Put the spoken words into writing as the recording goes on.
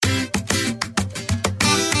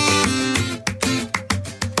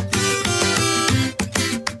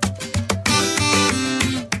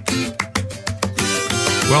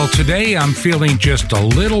Well, today I'm feeling just a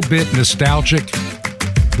little bit nostalgic,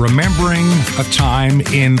 remembering a time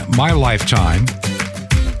in my lifetime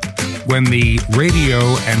when the radio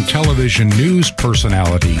and television news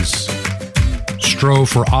personalities strove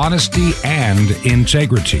for honesty and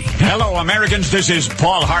integrity. Hello, Americans. This is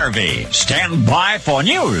Paul Harvey. Stand by for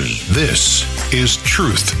news. This is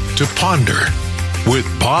Truth to Ponder with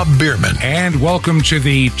Bob Bierman. And welcome to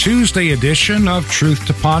the Tuesday edition of Truth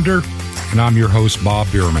to Ponder. And I'm your host, Bob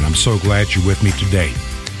Bierman. I'm so glad you're with me today.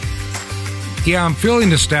 Yeah, I'm feeling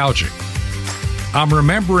nostalgic. I'm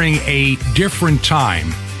remembering a different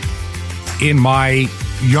time in my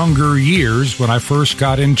younger years when I first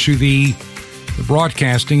got into the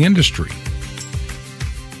broadcasting industry.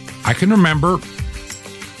 I can remember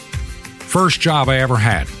first job I ever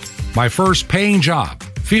had. My first paying job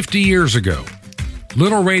 50 years ago.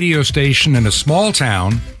 Little radio station in a small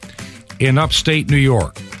town in upstate New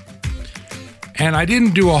York. And I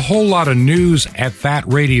didn't do a whole lot of news at that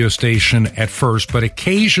radio station at first, but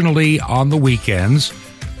occasionally on the weekends,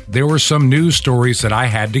 there were some news stories that I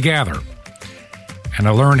had to gather. And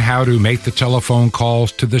I learned how to make the telephone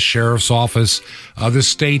calls to the sheriff's office, the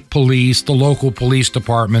state police, the local police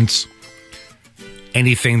departments,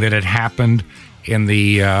 anything that had happened in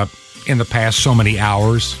the past so many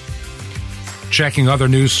hours, checking other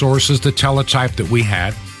news sources, the teletype that we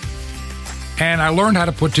had. And I learned how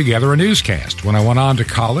to put together a newscast. When I went on to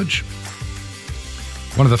college,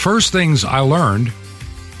 one of the first things I learned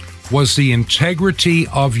was the integrity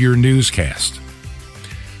of your newscast.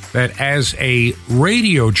 That as a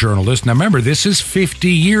radio journalist, now remember, this is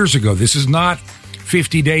 50 years ago. This is not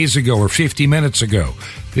 50 days ago or 50 minutes ago.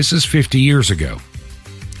 This is 50 years ago.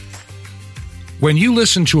 When you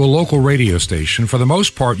listen to a local radio station, for the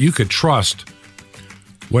most part, you could trust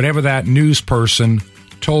whatever that news person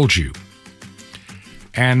told you.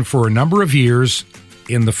 And for a number of years,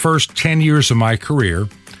 in the first 10 years of my career,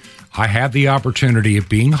 I had the opportunity of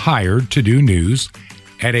being hired to do news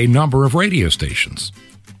at a number of radio stations.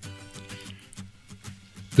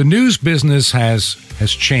 The news business has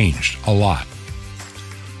changed a lot.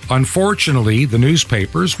 Unfortunately, the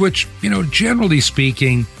newspapers, which, generally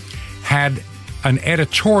speaking, had an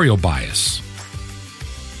editorial bias.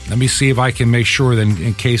 Let me see if I can make sure that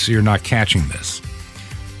in case you're not catching this.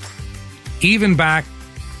 Even back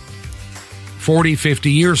 40,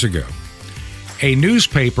 50 years ago, a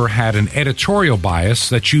newspaper had an editorial bias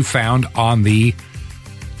that you found on the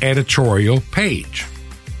editorial page,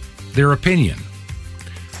 their opinion.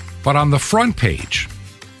 But on the front page,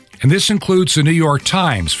 and this includes the New York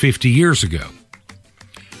Times 50 years ago,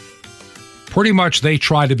 pretty much they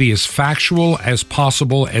try to be as factual as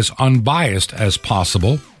possible, as unbiased as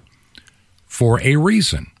possible, for a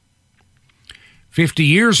reason. 50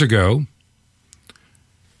 years ago,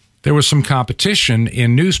 there was some competition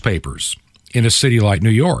in newspapers in a city like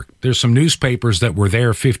New York. There's some newspapers that were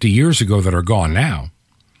there 50 years ago that are gone now.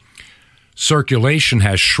 Circulation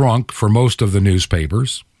has shrunk for most of the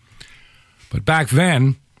newspapers. But back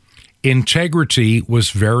then, integrity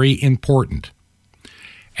was very important.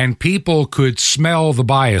 And people could smell the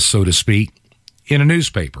bias, so to speak, in a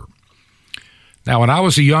newspaper. Now, when I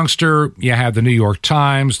was a youngster, you had the New York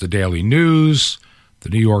Times, the Daily News, the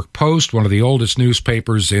New York Post, one of the oldest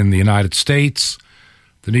newspapers in the United States,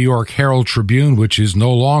 the New York Herald Tribune, which is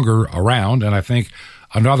no longer around, and I think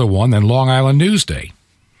another one, and Long Island Newsday.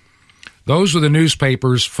 Those were the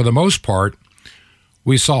newspapers, for the most part,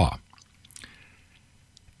 we saw.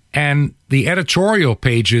 And the editorial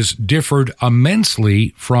pages differed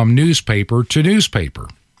immensely from newspaper to newspaper.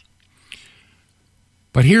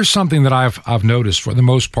 But here's something that I've noticed for the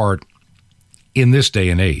most part in this day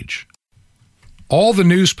and age. All the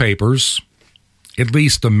newspapers, at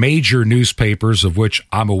least the major newspapers of which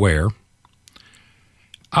I'm aware,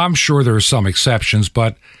 I'm sure there are some exceptions,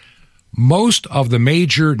 but most of the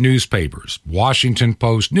major newspapers, Washington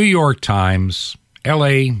Post, New York Times,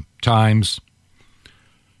 LA Times,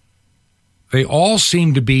 they all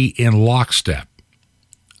seem to be in lockstep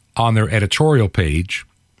on their editorial page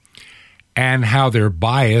and how their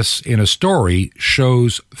bias in a story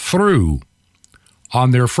shows through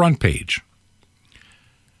on their front page.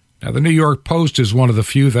 Now, the New York Post is one of the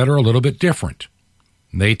few that are a little bit different.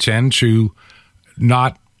 They tend to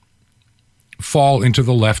not fall into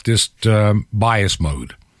the leftist bias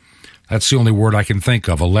mode. That's the only word I can think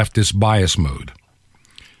of, a leftist bias mode.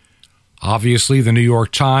 Obviously, the New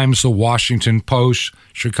York Times, the Washington Post,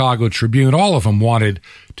 Chicago Tribune, all of them wanted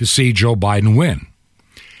to see Joe Biden win.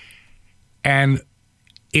 And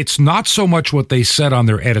it's not so much what they said on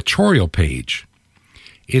their editorial page.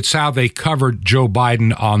 It's how they covered Joe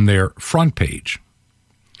Biden on their front page.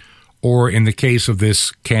 or in the case of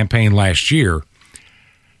this campaign last year,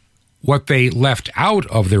 what they left out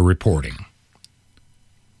of their reporting.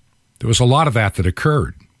 There was a lot of that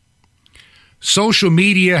occurred. Social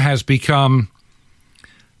media has become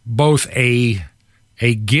both a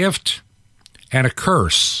gift and a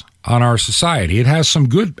curse on our society. It has some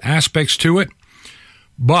good aspects to it,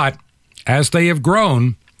 but as they have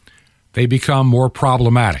grown, they become more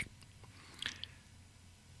problematic.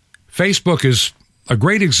 Facebook is a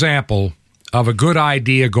great example of a good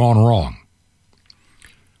idea gone wrong.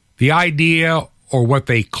 The idea, or what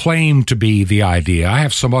they claim to be the idea, I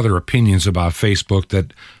have some other opinions about Facebook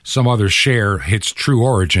that some others share its true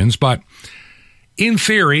origins, but in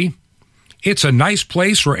theory, it's a nice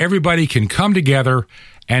place where everybody can come together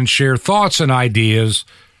and share thoughts and ideas,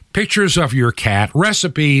 pictures of your cat,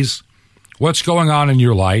 recipes, what's going on in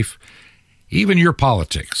your life, even your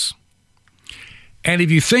politics. And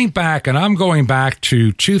if you think back, and I'm going back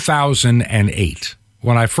to 2008,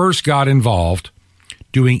 when I first got involved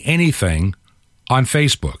doing anything on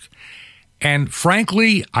Facebook. And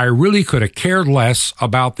frankly, I really could have cared less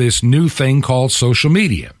about this new thing called social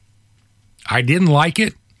media. I didn't like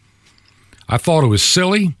it. I thought it was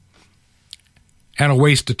silly and a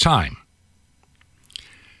waste of time.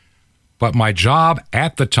 But my job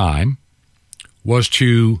at the time was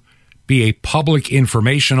to be a public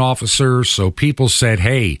information officer, so people said,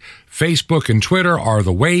 hey, Facebook and Twitter are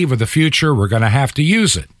the wave of the future. We're going to have to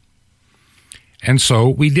use it. And so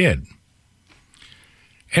we did.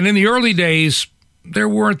 And in the early days, there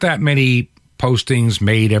weren't that many postings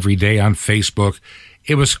made every day on Facebook.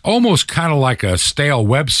 It was almost kind of like a stale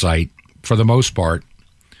website for the most part.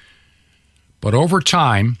 But over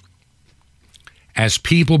time, as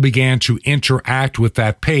people began to interact with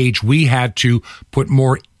that page, we had to put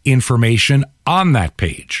more information on that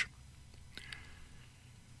page.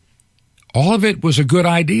 All of it was a good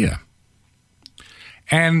idea.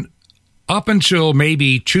 And up until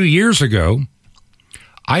maybe 2 years ago,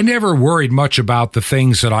 I never worried much about the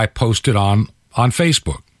things that I posted on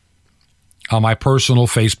Facebook, on my personal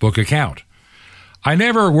Facebook account. I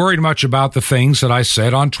never worried much about the things that I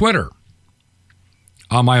said on Twitter,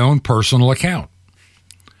 on my own personal account.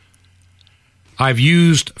 I've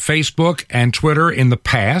used Facebook and Twitter in the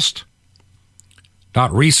past,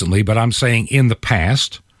 not recently, but I'm saying in the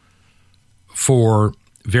past, for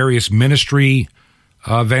various ministry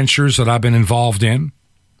ventures that I've been involved in,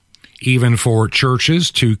 even for churches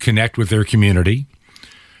to connect with their community.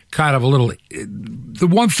 Kind of a little, the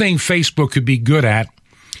one thing Facebook could be good at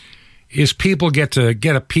is people get to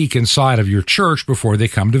get a peek inside of your church before they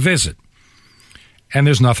come to visit. And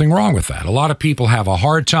there's nothing wrong with that. A lot of people have a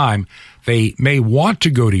hard time. They may want to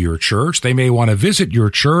go to your church. They may want to visit your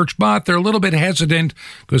church, but they're a little bit hesitant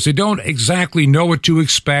because they don't exactly know what to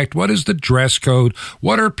expect. What is the dress code?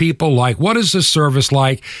 What are people like? What is the service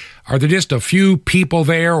like? Are there just a few people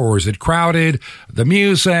there, or is it crowded? The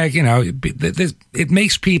music, it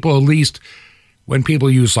makes people, at least when people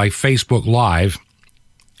use like Facebook Live,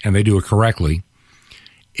 and they do it correctly,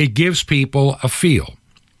 it gives people a feel.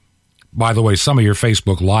 By the way, some of your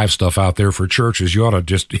Facebook Live stuff out there for churches,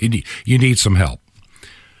 you need some help.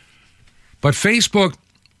 But Facebook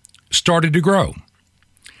started to grow.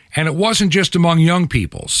 And it wasn't just among young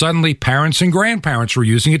people. Suddenly, parents and grandparents were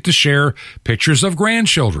using it to share pictures of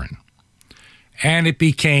grandchildren. And it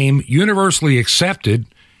became universally accepted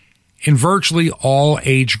in virtually all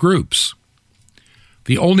age groups.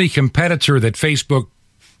 The only competitor that Facebook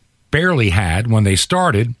barely had when they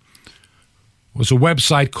started was a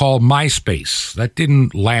website called MySpace. That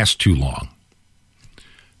didn't last too long.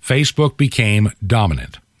 Facebook became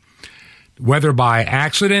dominant. Whether by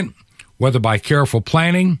accident, whether by careful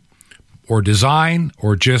planning or design,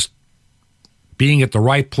 or just being at the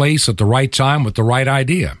right place at the right time with the right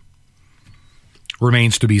idea,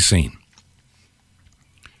 remains to be seen.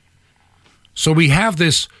 So we have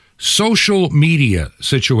this social media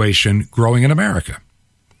situation growing in America.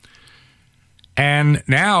 And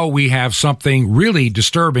now we have something really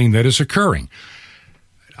disturbing that is occurring.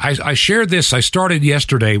 I shared this, I started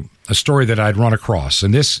yesterday, a story that I'd run across,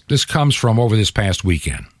 and this comes from over this past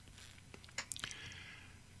weekend.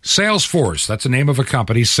 Salesforce, that's the name of a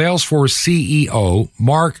company, Salesforce CEO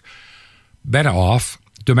Mark Benioff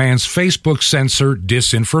demands Facebook censor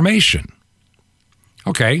disinformation.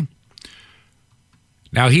 Okay.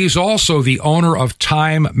 Now, he's also the owner of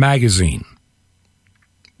Time magazine,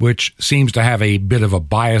 which seems to have a bit of a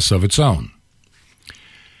bias of its own.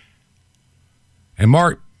 And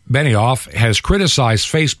Mark Benioff has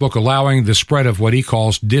criticized Facebook allowing the spread of what he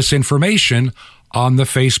calls disinformation on the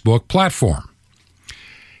Facebook platform.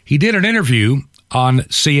 He did an interview on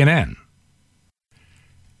CNN.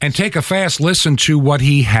 and take a fast listen to what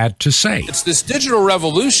he had to say. It's this digital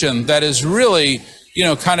revolution that is really,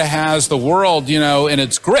 kind of has the world, in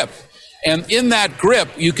its grip. And in that grip,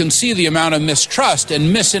 you can see the amount of mistrust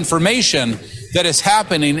and misinformation that is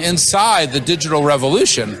happening inside the digital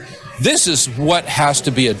revolution. This is what has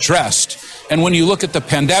to be addressed. And when you look at the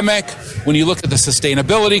pandemic, when you look at the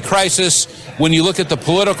sustainability crisis, when you look at the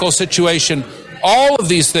political situation, all of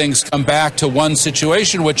these things come back to one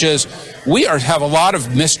situation, which is we have a lot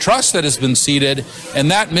of mistrust that has been seeded, and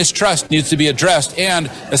that mistrust needs to be addressed, and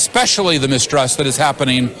especially the mistrust that is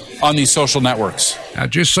happening on these social networks. Now,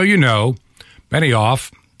 just so you know,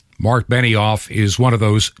 Mark Benioff, is one of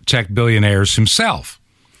those tech billionaires himself.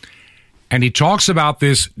 And he talks about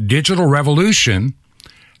this digital revolution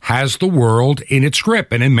has the world in its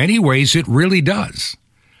grip, and in many ways it really does.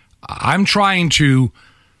 I'm trying to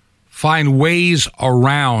find ways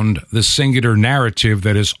around the singular narrative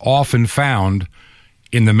that is often found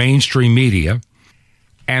in the mainstream media,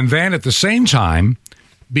 and then at the same time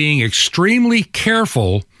being extremely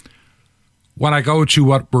careful when I go to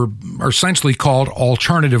what are essentially called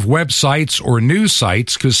alternative websites or news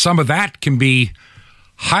sites, because some of that can be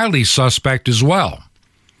highly suspect as well.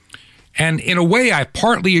 And in a way, I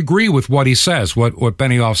partly agree with what he says, what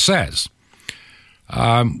Benioff says.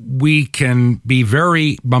 We can be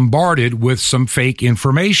very bombarded with some fake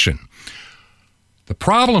information. The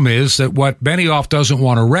problem is that what Benioff doesn't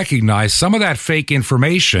want to recognize, some of that fake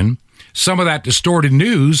information, some of that distorted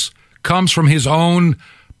news comes from his own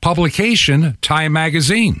publication, Time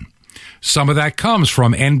Magazine. Some of that comes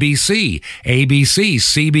from NBC, ABC,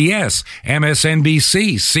 CBS,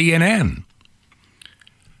 MSNBC, CNN.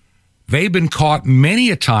 They've been caught many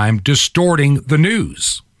a time distorting the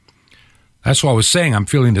news. That's why I was saying I'm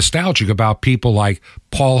feeling nostalgic about people like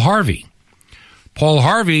Paul Harvey. Paul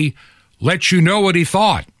Harvey let you know what he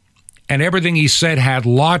thought, and everything he said had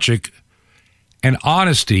logic and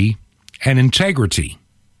honesty and integrity.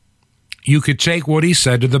 You could take what he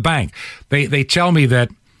said to the bank. They tell me that,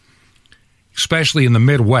 especially in the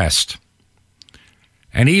Midwest,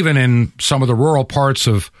 and even in some of the rural parts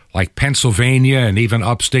of like Pennsylvania and even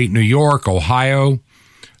upstate New York, Ohio,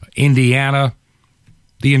 Indiana,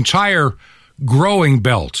 the entire growing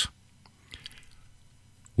belt.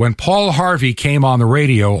 When Paul Harvey came on the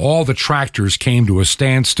radio, all the tractors came to a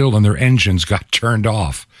standstill and their engines got turned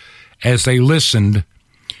off as they listened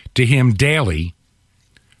to him daily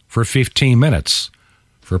for 15 minutes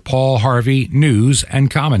for Paul Harvey news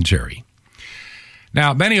and commentary.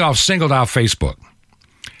 Now, Benioff singled out Facebook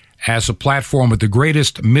as a platform with the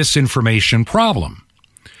greatest misinformation problem.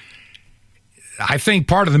 I think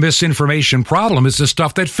part of the misinformation problem is the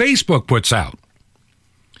stuff that Facebook puts out.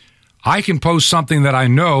 I can post something that I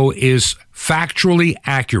know is factually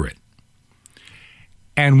accurate,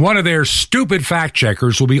 and one of their stupid fact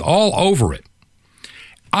checkers will be all over it.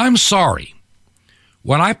 I'm sorry.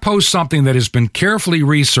 When I post something that has been carefully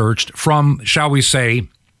researched from, shall we say,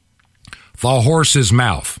 the horse's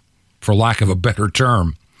mouth, for lack of a better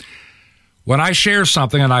term, when I share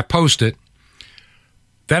something and I post it,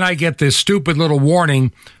 then I get this stupid little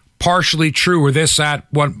warning, partially true or this, that,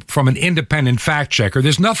 one from an independent fact checker.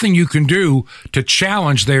 There's nothing you can do to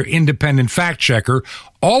challenge their independent fact checker.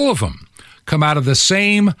 All of them come out of the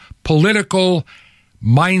same political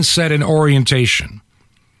mindset and orientation.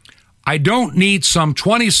 I don't need some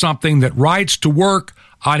 20-something that rides to work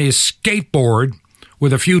on his skateboard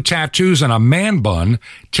with a few tattoos and a man bun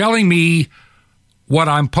telling me what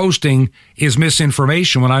I'm posting is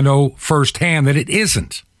misinformation when I know firsthand that it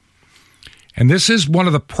isn't. And this is one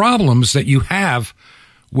of the problems that you have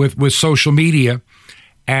with social media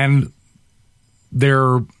and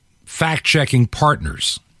their fact-checking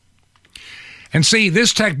partners. And see,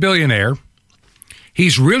 this tech billionaire,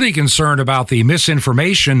 he's really concerned about the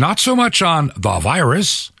misinformation, not so much on the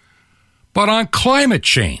virus, but on climate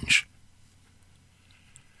change.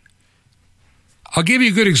 I'll give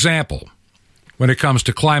you a good example when it comes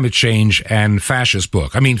to climate change and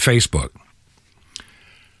Facebook.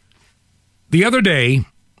 The other day,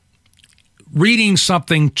 reading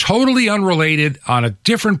something totally unrelated on a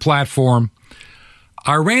different platform,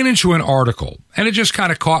 I ran into an article, and it just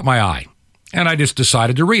kind of caught my eye, and I just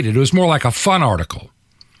decided to read it. It was more like a fun article.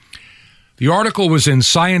 The article was in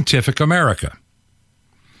Scientific America,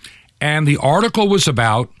 and the article was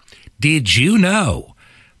about, did you know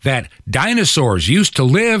that dinosaurs used to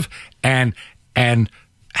live and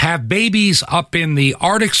have babies up in the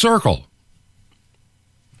Arctic Circle?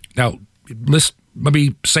 Now, let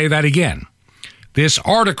me say that again. This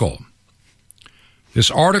article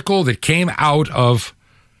that came out of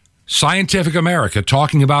Scientific America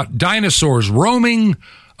talking about dinosaurs roaming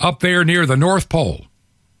up there near the North Pole.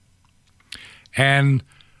 And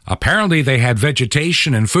apparently they had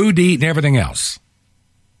vegetation and food to eat and everything else.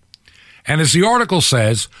 And as the article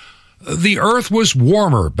says, the earth was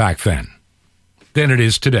warmer back then than it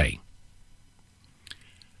is today.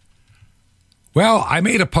 Well, I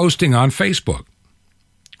made a posting on Facebook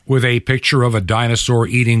with a picture of a dinosaur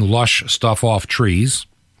eating lush stuff off trees,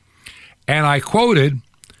 and I quoted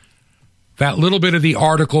that little bit of the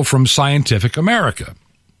article from Scientific America.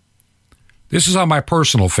 This is on my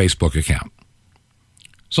personal Facebook account.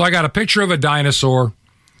 So I got a picture of a dinosaur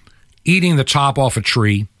eating the top off a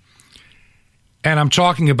tree, and I'm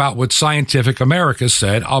talking about what Scientific America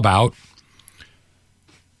said about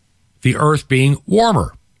the earth being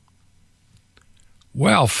warmer.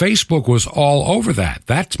 Well, Facebook was all over that.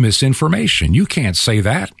 That's misinformation. You can't say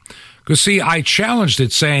that. Because, see, I challenged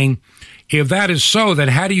it saying, if that is so, then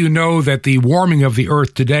how do you know that the warming of the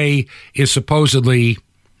earth today is supposedly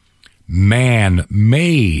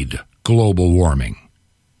man-made global warming?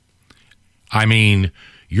 I mean,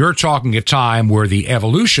 you're talking a time where the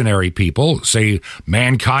evolutionary people say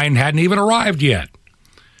mankind hadn't even arrived yet.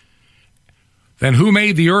 Then who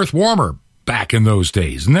made the earth warmer back in those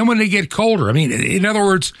days? And then when they get colder, I mean, in other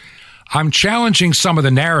words, I'm challenging some of the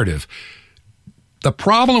narrative. The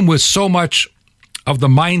problem with so much of the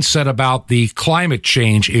mindset about the climate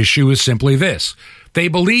change issue is simply this. They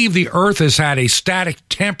believe the earth has had a static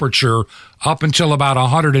temperature up until about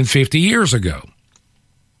 150 years ago,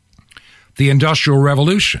 the Industrial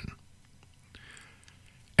Revolution.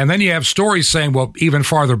 And then you have stories saying, well, even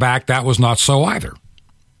farther back, that was not so either.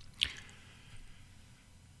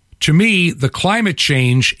 To me, the climate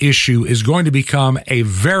change issue is going to become a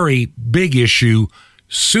very big issue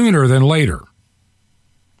sooner than later.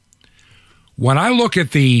 When I look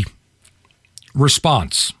at the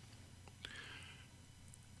response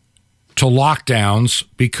to lockdowns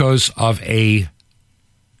because of a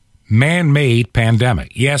man-made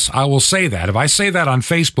pandemic, yes, I will say that. If I say that on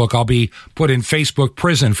Facebook, I'll be put in Facebook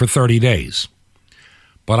prison for 30 days.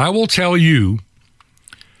 But I will tell you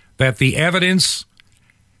that the evidence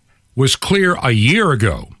was clear a year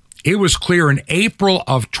ago. It was clear in April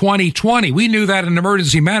of 2020. We knew that in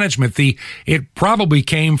emergency management. It probably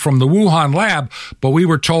came from the Wuhan lab, but we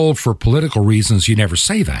were told for political reasons you never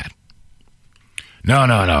say that.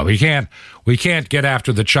 No. We can't get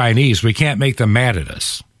after the Chinese. We can't make them mad at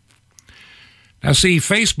us. Now, see,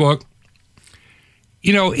 Facebook,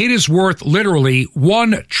 you know, it is worth literally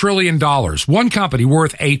 $1 trillion. One company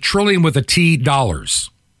worth $1 trillion with a T dollars.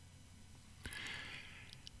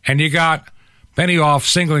 And you got Benioff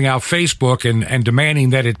singling out Facebook and demanding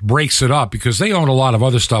that it breaks it up because they own a lot of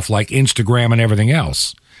other stuff like Instagram and everything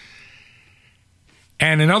else.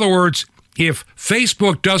 And in other words, if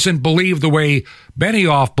Facebook doesn't believe the way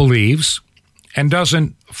Benioff believes and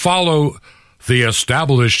doesn't follow the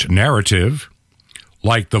established narrative,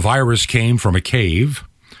 like the virus came from a cave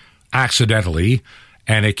accidentally,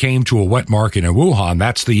 and it came to a wet market in Wuhan.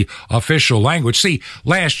 That's the official language. See,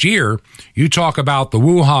 last year, you talk about the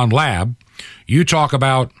Wuhan lab. You talk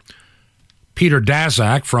about Peter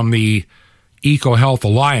Daszak from the EcoHealth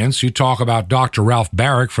Alliance. You talk about Dr. Ralph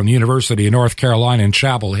Barrick from the University of North Carolina in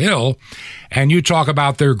Chapel Hill. And you talk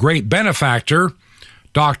about their great benefactor,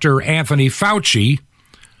 Dr. Anthony Fauci.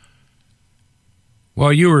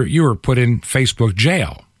 Well, you were put in Facebook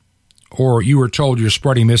jail, or you were told you're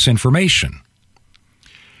spreading misinformation.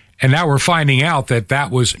 And now we're finding out that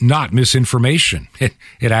that was not misinformation.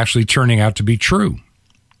 It actually turning out to be true.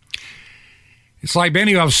 It's like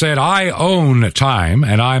Benioff said, I own time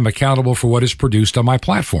and I'm accountable for what is produced on my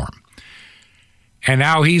platform. And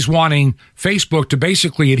now he's wanting Facebook to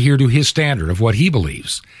basically adhere to his standard of what he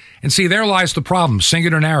believes. And see, there lies the problem,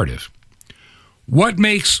 singular narrative. What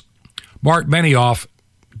makes Mark Benioff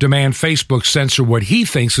demand Facebook censor what he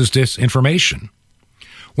thinks is disinformation,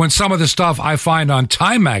 when some of the stuff I find on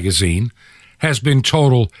Time magazine has been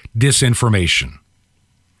total disinformation?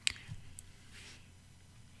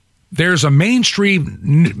 There's a mainstream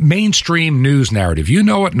news narrative. You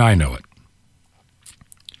know it and I know it.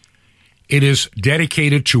 It is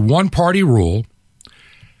dedicated to one-party rule.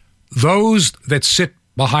 Those that sit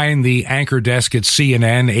behind the anchor desk at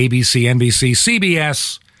CNN, ABC, NBC,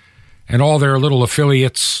 CBS, and all their little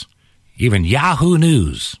affiliates, even Yahoo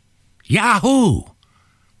News. Yahoo!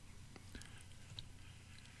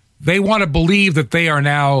 They want to believe that they are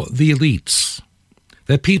now the elites,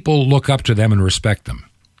 that people look up to them and respect them.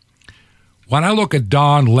 When I look at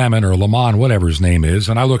Don Lemon or Lemon, whatever his name is,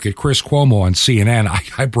 and I look at Chris Cuomo on CNN,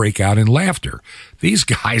 I break out in laughter. These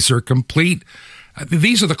guys are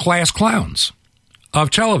these are the class clowns of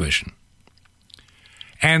television.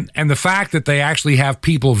 And the fact that they actually have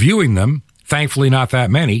people viewing them, thankfully not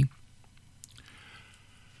that many,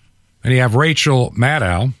 And you have Rachel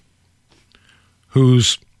Maddow,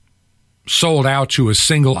 who's sold out to a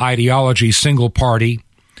single ideology, single party,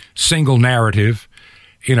 single narrative.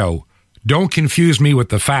 You know, don't confuse me with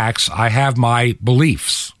the facts. I have my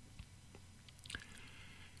beliefs.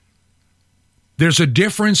 There's a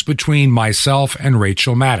difference between myself and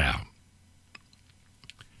Rachel Maddow.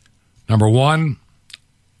 Number one,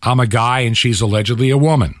 I'm a guy and she's allegedly a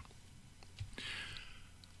woman.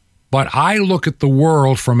 But I look at the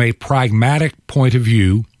world from a pragmatic point of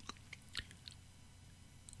view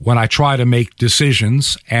when I try to make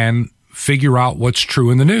decisions and figure out what's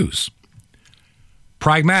true in the news.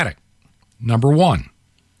 Pragmatic, number one.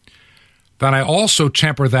 Then I also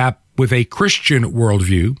temper that with a Christian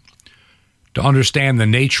worldview to understand the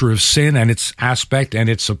nature of sin and its aspect and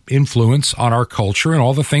its influence on our culture and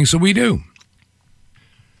all the things that we do.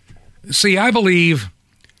 See, I believe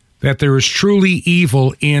that there is truly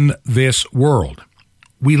evil in this world.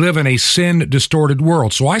 We live in a sin-distorted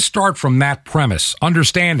world. So I start from that premise,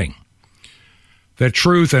 understanding that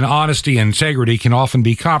truth and honesty and integrity can often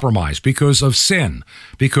be compromised because of sin,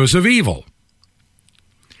 because of evil.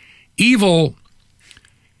 Evil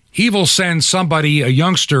sends somebody, a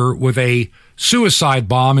youngster, with a suicide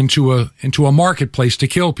bomb into a marketplace to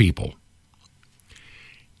kill people.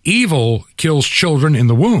 Evil kills children in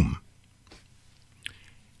the womb.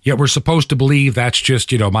 Yet we're supposed to believe that's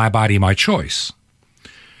just, my body, my choice.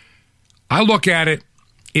 I look at it,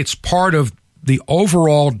 it's part of the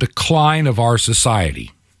overall decline of our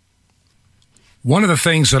society. One of the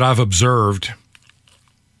things that I've observed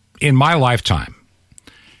in my lifetime,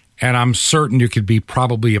 and I'm certain it could be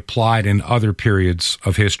probably applied in other periods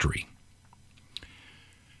of history,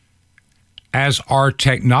 as our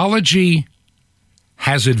technology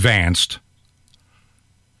has advanced,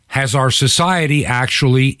 has our society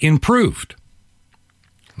actually improved?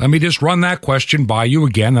 Let me just run that question by you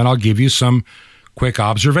again, then I'll give you some quick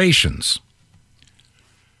observations.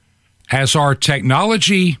 As our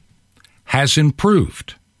technology has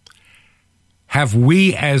improved, have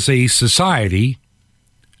we as a society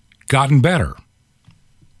gotten better?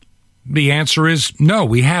 The answer is no,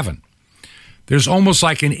 we haven't. There's almost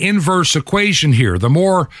like an inverse equation here.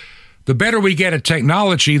 The better we get at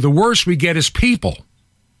technology, the worse we get as people.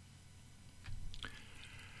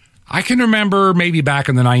 I can remember maybe back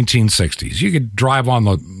in the 1960s, you could drive on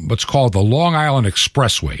what's called the Long Island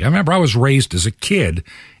Expressway. I remember I was raised as a kid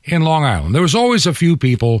in Long Island. There was always a few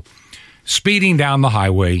people speeding down the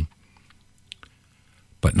highway,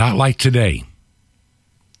 but not like today.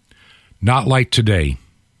 Not like today.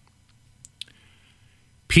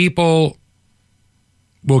 People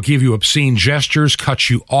will give you obscene gestures, cut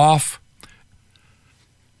you off.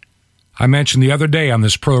 I mentioned the other day on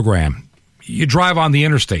this program, you drive on the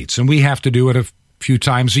interstates, and we have to do it a few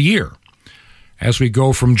times a year as we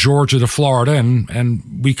go from Georgia to Florida,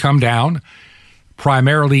 and we come down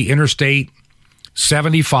primarily Interstate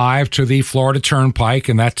 75 to the Florida Turnpike,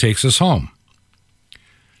 and that takes us home.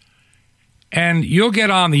 And you'll get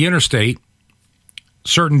on the interstate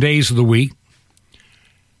certain days of the week,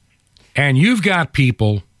 and you've got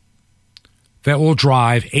people that will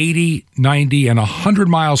drive 80, 90, and 100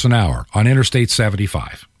 miles an hour on Interstate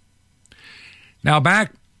 75. Now,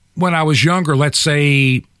 back when I was younger, let's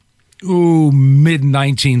say,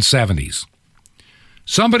 mid-1970s,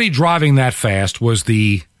 somebody driving that fast was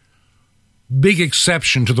the big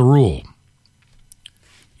exception to the rule.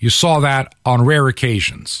 You saw that on rare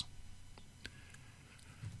occasions.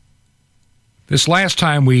 This last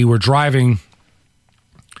time we were driving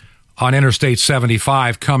on Interstate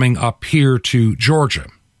 75 coming up here to Georgia,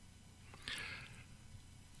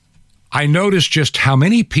 I noticed just how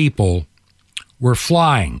many people were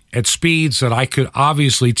flying at speeds that I could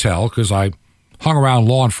obviously tell, because I hung around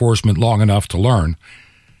law enforcement long enough to learn,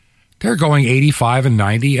 they're going 85 and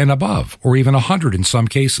 90 and above, or even 100 in some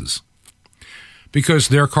cases. Because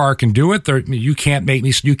their car can do it, you can't make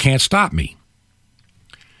me, you can't stop me.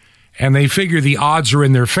 And they figure the odds are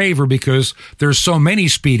in their favor because there's so many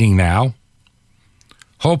speeding now.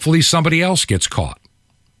 Hopefully somebody else gets caught.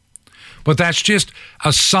 But that's just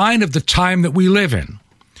a sign of the time that we live in.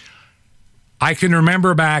 I can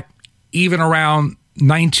remember back even around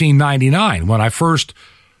 1999 when I first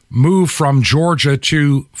moved from Georgia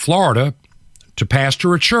to Florida to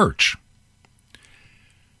pastor a church.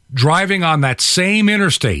 Driving on that same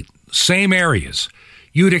interstate, same areas,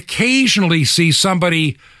 you'd occasionally see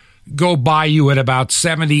somebody go by you at about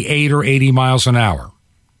 78 or 80 miles an hour.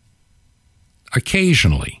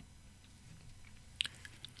 Occasionally.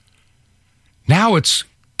 Now it's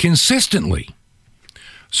consistently.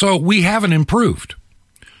 So we haven't improved.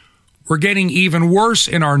 We're getting even worse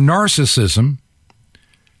in our narcissism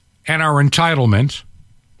and our entitlement,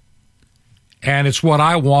 and it's what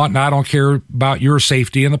I want, and I don't care about your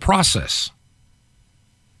safety in the process.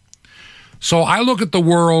 So I look at the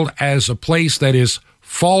world as a place that is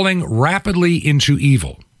falling rapidly into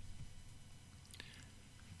evil.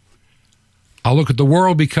 I look at the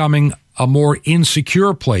world becoming a more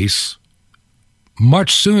insecure place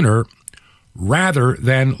much sooner rather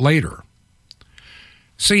than later.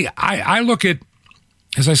 See, I look at,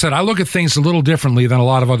 as I said, I look at things a little differently than a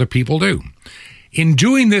lot of other people do. In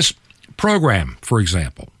doing this program, for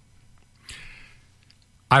example,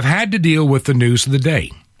 I've had to deal with the news of the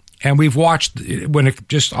day. And we've watched,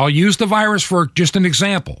 I'll use the virus for just an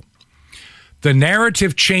example. The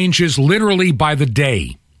narrative changes literally by the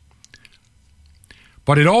day.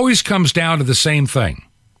 But it always comes down to the same thing.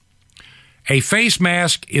 A face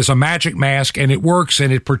mask is a magic mask, and it works,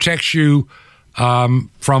 and it protects you from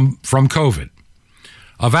COVID.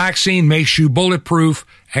 A vaccine makes you bulletproof,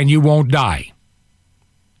 and you won't die.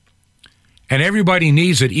 And everybody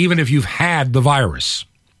needs it, even if you've had the virus.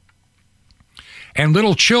 And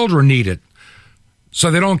little children need it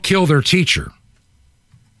so they don't kill their teacher.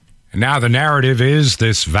 And now the narrative is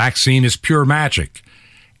this vaccine is pure magic.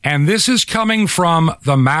 And this is coming from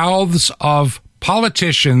the mouths of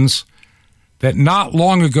politicians that not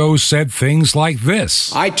long ago said things like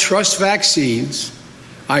this. I trust vaccines,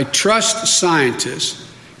 I trust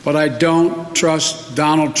scientists, but I don't trust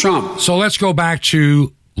Donald Trump. So let's go back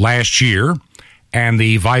to last year and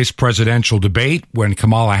the vice presidential debate when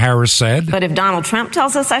Kamala Harris said, but if Donald Trump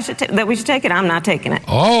tells us that we should take it, I'm not taking it.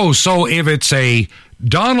 Oh, so if it's a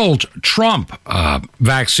Donald Trump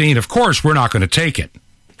vaccine, of course we're not going to take it.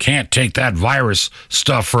 Can't take that virus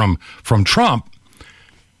stuff from Trump.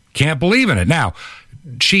 Can't believe in it. Now,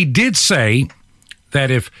 she did say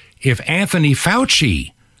that if Anthony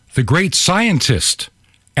Fauci, the great scientist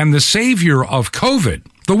and the savior of COVID,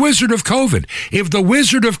 the wizard of COVID, if the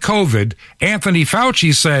wizard of COVID, Anthony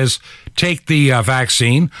Fauci, says take the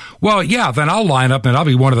vaccine, well, yeah, then I'll line up and I'll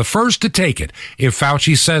be one of the first to take it if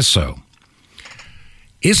Fauci says so.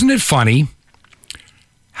 Isn't it funny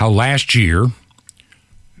how last year,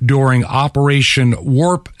 during Operation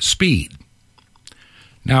Warp Speed,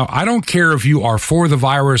 now, I don't care if you are for the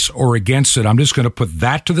virus or against it. I'm just going to put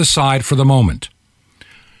that to the side for the moment.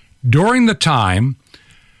 During the time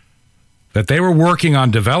that they were working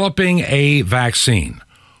on developing a vaccine,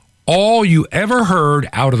 all you ever heard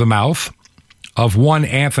out of the mouth of one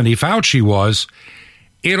Anthony Fauci was,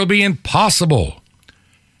 it'll be impossible.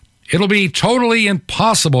 It'll be totally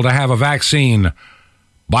impossible to have a vaccine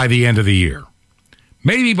by the end of the year.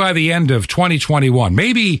 Maybe by the end of 2021,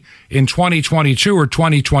 maybe in 2022 or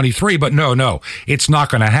 2023, but no, it's not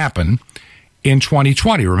going to happen in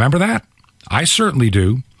 2020. Remember that? I certainly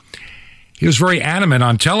do. He was very adamant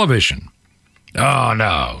on television. Oh,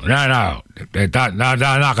 no, not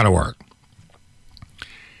going to work.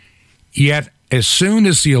 Yet, as soon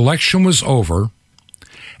as the election was over,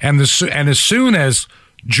 and as soon as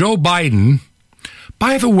Joe Biden,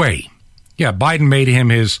 by the way, yeah, Biden made him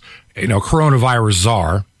his coronavirus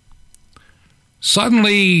czar.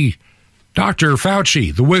 Suddenly, Dr.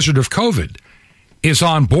 Fauci, the wizard of COVID, is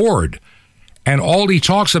on board. And all he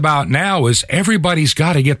talks about now is everybody's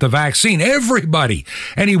got to get the vaccine. Everybody.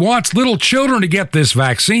 And he wants little children to get this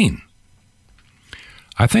vaccine.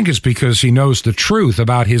 I think it's because he knows the truth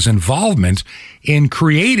about his involvement in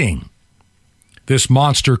creating this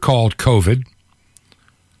monster called COVID,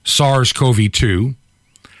 SARS-CoV-2,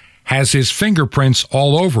 has his fingerprints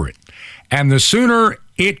all over it. And the sooner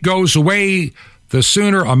it goes away, the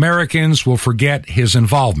sooner Americans will forget his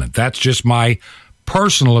involvement. That's just my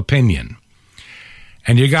personal opinion.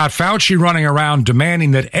 And you got Fauci running around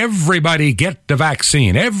demanding that everybody get the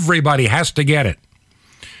vaccine. Everybody has to get it.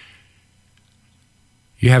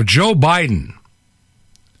 You have Joe Biden.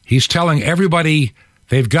 He's telling everybody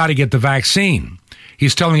they've got to get the vaccine.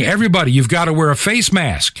 He's telling everybody you've got to wear a face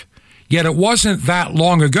mask. Yet it wasn't that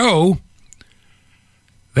long ago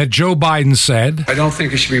that Joe Biden said, I don't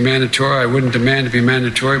think it should be mandatory. I wouldn't demand to be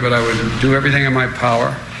mandatory, but I would do everything in my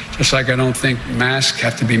power. Just like I don't think masks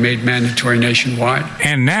have to be made mandatory nationwide.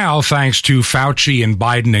 And now, thanks to Fauci and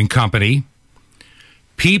Biden and company,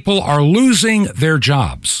 people are losing their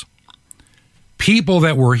jobs. People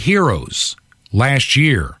that were heroes last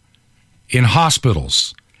year in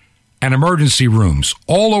hospitals and emergency rooms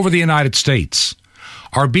all over the United States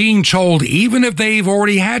are being told, even if they've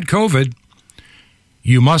already had COVID,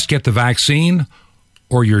 you must get the vaccine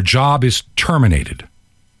or your job is terminated.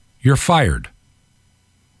 You're fired.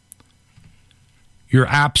 You're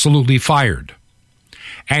absolutely fired.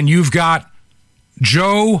 And you've got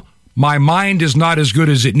Joe, my mind is not as good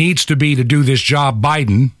as it needs to be to do this job,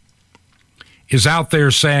 Biden, is out there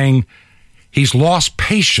saying he's lost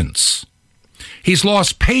patience. He's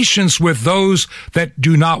lost patience with those that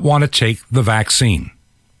do not want to take the vaccine.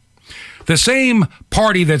 The same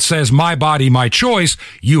party that says, my body, my choice,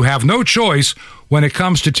 you have no choice when it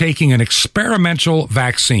comes to taking an experimental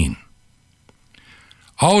vaccine.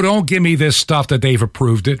 Oh, don't give me this stuff that they've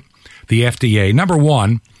approved it, the FDA. Number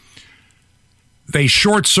one, they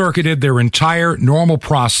short-circuited their entire normal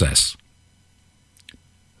process.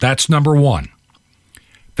 That's number one.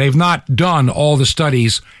 They've not done all the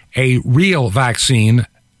studies a real vaccine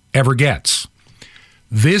ever gets.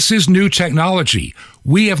 This is new technology.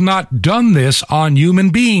 We have not done this on human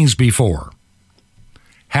beings before.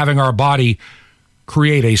 Having our body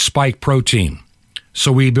create a spike protein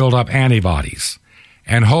so we build up antibodies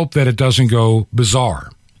and hope that it doesn't go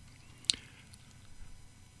bizarre.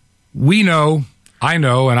 We know, I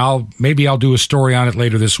know, and maybe I'll do a story on it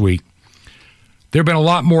later this week. There have been a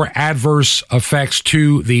lot more adverse effects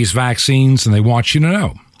to these vaccines than they want you to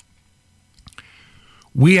know.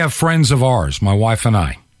 We have friends of ours, my wife and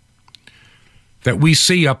I, that we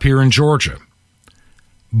see up here in Georgia.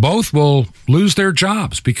 Both will lose their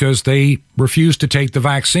jobs because they refuse to take the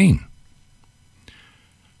vaccine.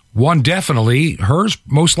 One definitely, hers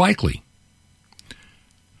most likely.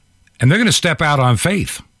 And they're going to step out on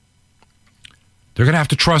faith. They're going to have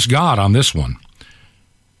to trust God on this one.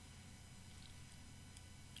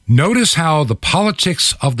 Notice how the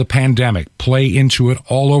politics of the pandemic play into it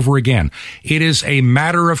all over again. It is a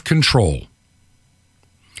matter of control.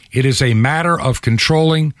 It is a matter of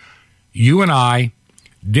controlling you and I,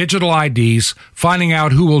 digital IDs, finding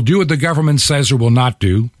out who will do what the government says or will not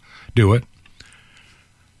do it.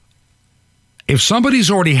 If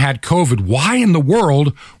somebody's already had COVID, why in the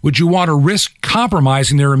world would you want to risk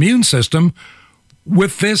compromising their immune system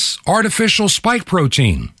with this artificial spike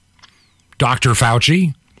protein? Dr.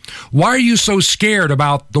 Fauci, why are you so scared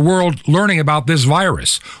about the world learning about this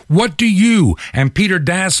virus? What do you and Peter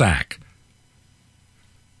Daszak,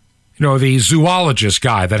 the zoologist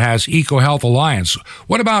guy that has EcoHealth Alliance,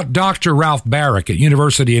 what about Dr. Ralph Barrick at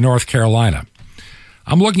University of North Carolina?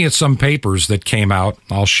 I'm looking at some papers that came out.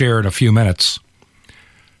 I'll share in a few minutes.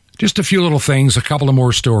 Just a few little things, a couple of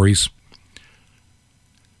more stories.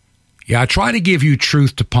 Yeah, I try to give you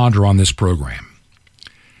truth to ponder on this program.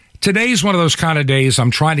 Today's one of those kind of days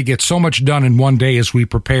I'm trying to get so much done in one day as we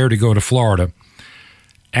prepare to go to Florida.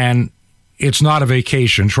 And it's not a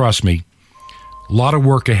vacation, trust me. A lot of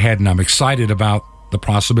work ahead, and I'm excited about the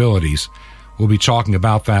possibilities. We'll be talking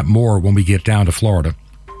about that more when we get down to Florida.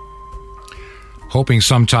 Hoping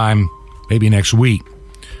sometime, maybe next week,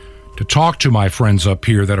 to talk to my friends up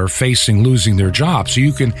here that are facing losing their jobs so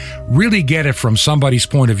you can really get it from somebody's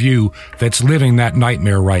point of view that's living that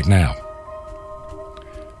nightmare right now.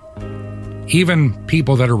 Even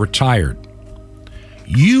people that are retired.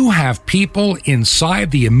 You have people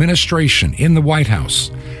inside the administration in the White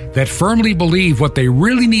House that firmly believe what they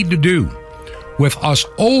really need to do with us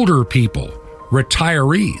older people,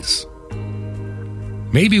 retirees.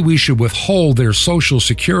 Maybe we should withhold their Social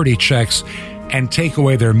Security checks and take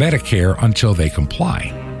away their Medicare until they comply.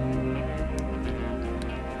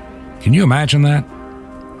 Can you imagine that?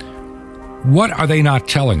 What are they not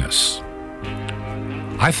telling us?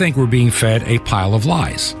 I think we're being fed a pile of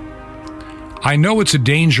lies. I know it's a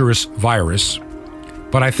dangerous virus,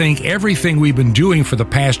 but I think everything we've been doing for the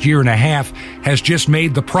past year and a half has just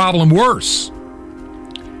made the problem worse.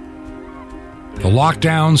 The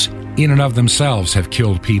lockdowns in and of themselves have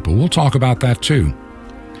killed people. We'll talk about that too.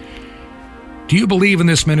 Do you believe in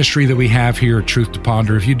this ministry that we have here at Truth to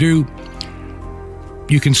Ponder? If you do,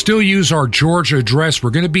 you can still use our Georgia address.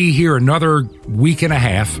 We're going to be here another week and a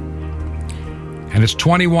half. And it's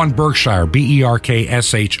 21 Berkshire, Berkshire,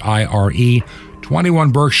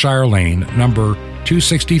 21 Berkshire Lane, number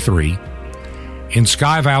 263 in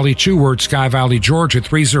Sky Valley, 2-word Sky Valley, Georgia,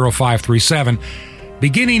 30537.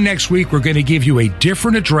 Beginning next week, we're going to give you a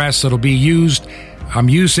different address that'll be used. I'm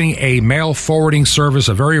using a mail forwarding service,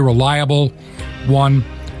 a very reliable one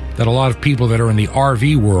that a lot of people that are in the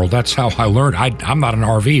RV world, that's how I learned. I'm not an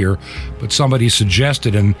RVer, but somebody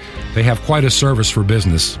suggested, and they have quite a service for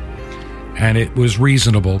business. And it was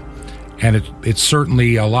reasonable, and it's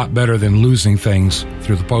certainly a lot better than losing things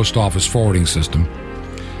through the post office forwarding system.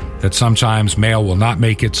 That sometimes mail will not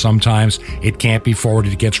make it, sometimes it can't be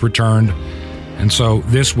forwarded, it gets returned. And so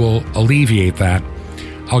this will alleviate that.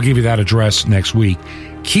 I'll give you that address next week.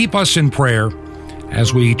 Keep us in prayer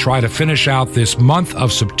as we try to finish out this month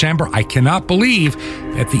of September. I cannot believe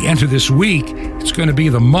at the end of this week, it's going to be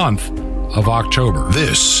the month of October.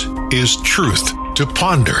 This is Truth to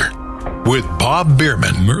Ponder with Bob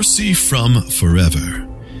Bierman. Mercy from forever.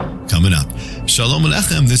 coming up. Shalom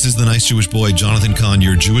Aleichem. This is the nice Jewish boy, Jonathan Cahn,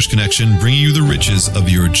 your Jewish connection, bringing you the riches of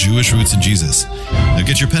your Jewish roots in Jesus. Now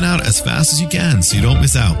get your pen out as fast as you can so you don't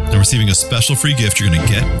miss out on receiving a special free gift you're going to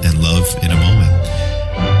get and love in a moment.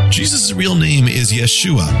 Jesus' real name is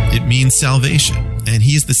Yeshua. It means salvation, and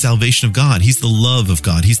he is the salvation of God. He's the love of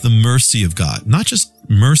God. He's the mercy of God. Not just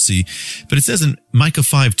mercy, but it says in Micah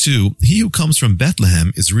 5:2, he who comes from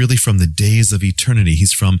Bethlehem is really from the days of eternity.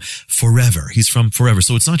 He's from forever. He's from forever.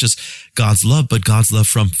 So it's not just God's love, but God's love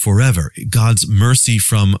from forever. God's mercy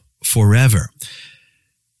from forever.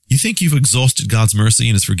 You think you've exhausted God's mercy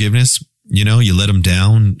and his forgiveness? You know, you let him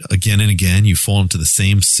down again and again. You fall into the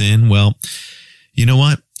same sin. Well, you know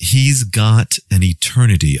what? He's got an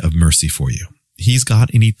eternity of mercy for you. He's got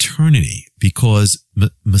an eternity because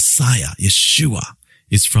Messiah, Yeshua,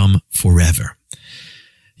 is from forever.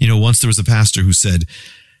 You know, once there was a pastor who said,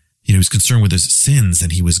 he was concerned with his sins,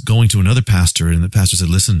 and he was going to another pastor, and the pastor said,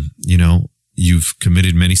 listen, you've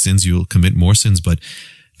committed many sins, you'll commit more sins, but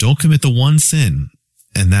don't commit the one sin,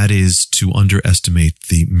 and that is to underestimate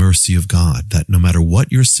the mercy of God, that no matter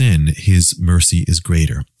what your sin, his mercy is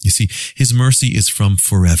greater. You see, his mercy is from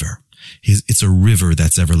forever. It's a river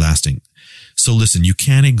that's everlasting. So listen, you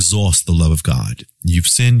can't exhaust the love of God. You've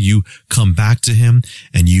sinned, you come back to him,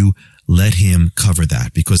 and you let him cover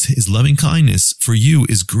that, because his loving kindness for you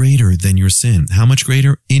is greater than your sin. How much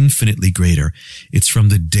greater? Infinitely greater. It's from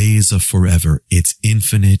the days of forever. It's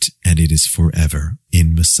infinite, and it is forever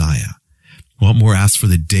in Messiah. Want more? Ask for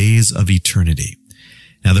the days of eternity.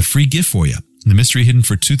 Now, the free gift for you, the mystery hidden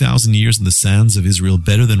for 2,000 years in the sands of Israel,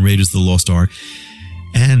 better than Raiders of the Lost Ark,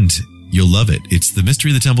 and you'll love it. It's the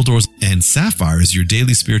mystery of the temple doors, and Sapphire is your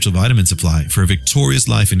daily spiritual vitamin supply for a victorious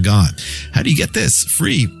life in God. How do you get this?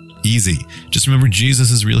 Free. Easy. Just remember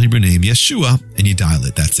Jesus' real Hebrew name, Yeshua, and you dial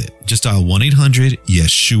it. That's it. Just dial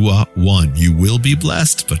 1-800-YESHUA-1. You will be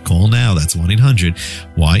blessed, but call now. That's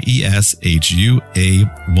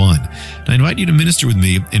 1-800-YESHUA-1. Now, I invite you to minister with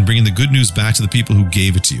me in bringing the good news back to the people who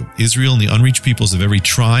gave it to you, Israel and the unreached peoples of every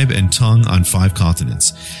tribe and tongue on 5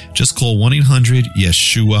 continents. Just call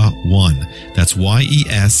 1-800-YESHUA-1. That's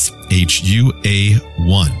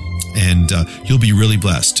YESHUA-1. And you'll be really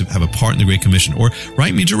blessed to have a part in the Great Commission. Or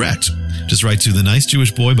write me direct. Just write to the Nice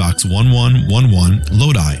Jewish Boy, Box 1111,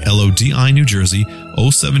 Lodi, Lodi, New Jersey,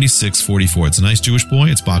 07644. It's a Nice Jewish Boy.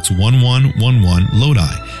 It's Box 1111,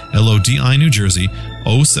 Lodi, Lodi, New Jersey,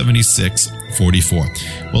 07644.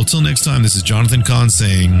 Well, till next time, this is Jonathan Cahn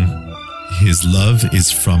saying, his love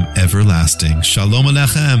is from everlasting. Shalom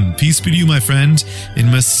Aleichem. Peace be to you, my friend, in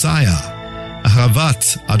Messiah,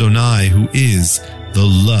 Ahavat Adonai, who is the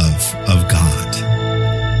love of God.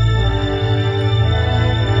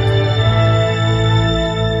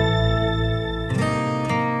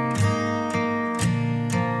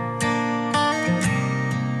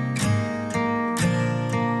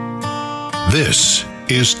 This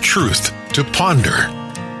is Truth to Ponder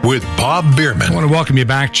with Bob Bierman. I want to welcome you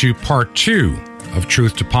back to part 2 of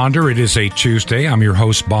Truth to Ponder. It is a Tuesday. I'm your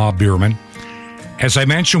host, Bob Bierman. As I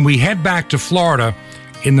mentioned, we head back to Florida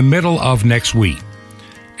in the middle of next week.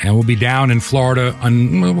 And we'll be down in Florida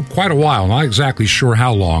on quite a while, not exactly sure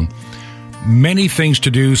how long. Many things to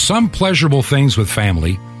do, some pleasurable things with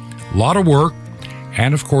family, a lot of work,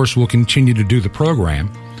 and of course we'll continue to do the program.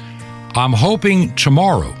 I'm hoping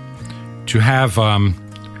tomorrow to have a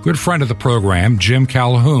good friend of the program, Jim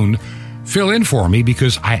Calhoun, fill in for me,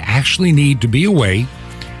 because I actually need to be away,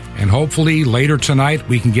 and hopefully later tonight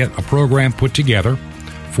we can get a program put together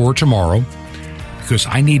for tomorrow, because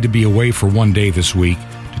I need to be away for one day this week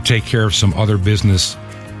to take care of some other business.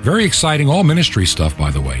 Very exciting, all ministry stuff,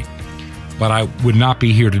 by the way. But I would not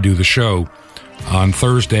be here to do the show on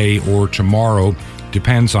Thursday or tomorrow.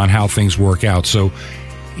 Depends on how things work out. So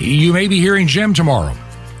you may be hearing Jim tomorrow.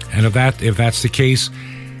 And if that's the case,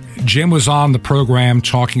 Jim was on the program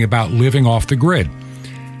talking about living off the grid.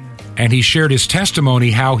 And he shared his testimony,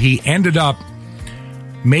 how he ended up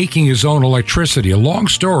making his own electricity. A long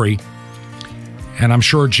story, and I'm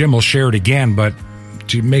sure Jim will share it again, but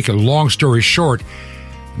to make a long story short,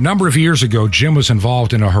 a number of years ago, Jim was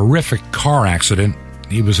involved in a horrific car accident.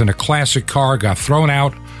 He was in a classic car, got thrown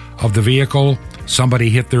out of the vehicle. Somebody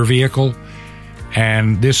hit their vehicle.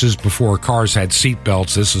 And this is before cars had seat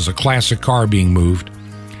belts. This is a classic car being moved.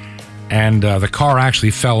 And the car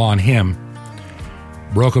actually fell on him.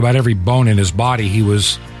 Broke about every bone in his body. He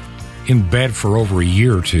was in bed for over a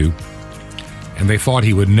year or two. And they thought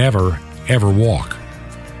he would never, ever walk.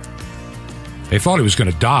 They thought he was going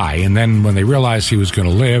to die, and then when they realized he was going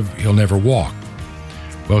to live, he'll never walk.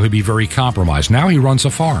 Well, he'd be very compromised. Now he runs a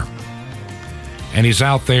farm. And he's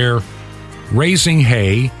out there raising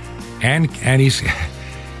hay, and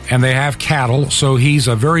and they have cattle, so he's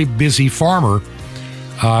a very busy farmer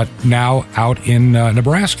now out in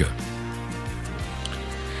Nebraska.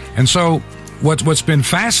 And so what's been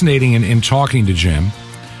fascinating in talking to Jim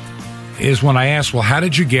is when I asked, well, how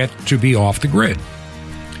did you get to be off the grid?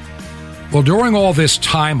 Well, during all this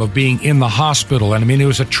time of being in the hospital, and I mean, it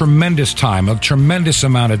was a tremendous time, a tremendous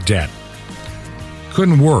amount of debt.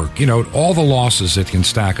 Couldn't work, all the losses that can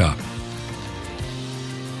stack up.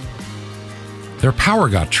 Their power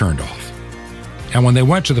got turned off. And when they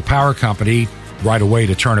went to the power company right away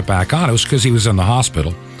to turn it back on, it was because he was in the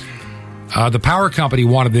hospital. The power company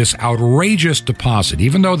wanted this outrageous deposit.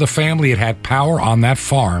 Even though the family had power on that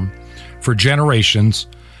farm for generations,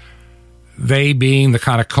 they being the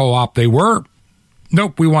kind of co-op they were,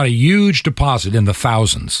 nope, we want a huge deposit in the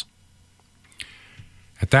thousands.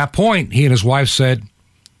 At that point, he and his wife said,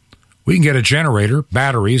 we can get a generator,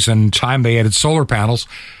 batteries, and time they added solar panels.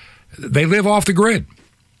 They live off the grid.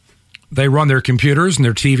 They run their computers and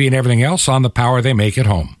their TV and everything else on the power they make at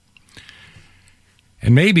home.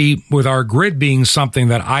 And maybe with our grid being something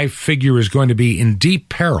that I figure is going to be in deep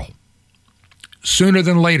peril sooner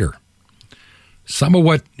than later, some of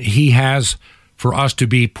what he has for us to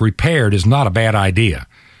be prepared is not a bad idea.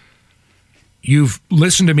 You've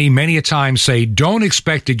listened to me many a time say, don't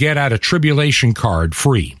expect to get out a tribulation card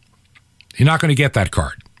free. You're not going to get that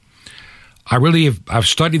card. I've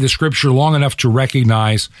studied the scripture long enough to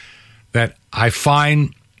recognize that I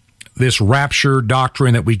find this rapture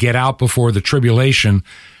doctrine that we get out before the tribulation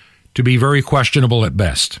to be very questionable at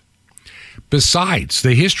best. Besides,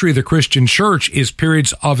 the history of the Christian church is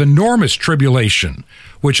periods of enormous tribulation,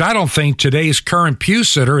 which I don't think today's current pew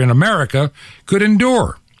sitter in America could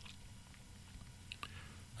endure.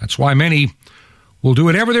 That's why many will do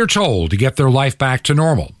whatever they're told to get their life back to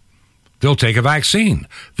normal. They'll take a vaccine.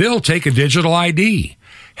 They'll take a digital ID.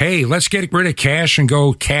 Hey, let's get rid of cash and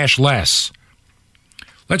go cashless.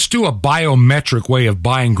 Let's do a biometric way of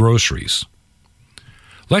buying groceries.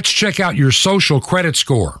 Let's check out your social credit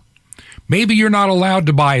score. Maybe you're not allowed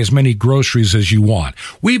to buy as many groceries as you want.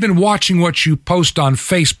 We've been watching what you post on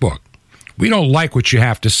Facebook. We don't like what you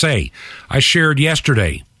have to say. I shared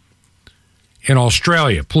yesterday in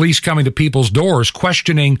Australia, police coming to people's doors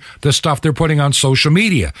questioning the stuff they're putting on social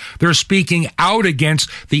media. They're speaking out against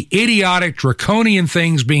the idiotic, draconian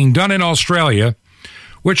things being done in Australia,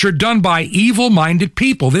 which are done by evil-minded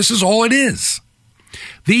people. This is all it is.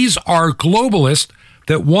 These are globalists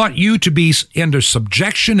that want you to be under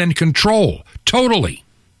subjection and control, totally.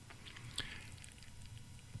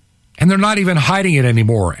 And they're not even hiding it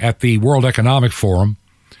anymore at the World Economic Forum.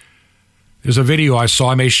 There's a video I saw.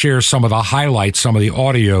 I may share some of the highlights, some of the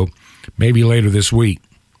audio, maybe later this week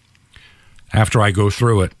after I go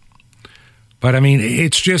through it. But, I mean,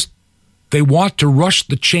 it's just they want to rush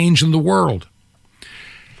the change in the world.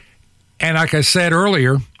 And like I said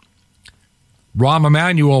earlier, Rahm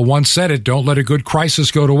Emanuel once said it, don't let a good crisis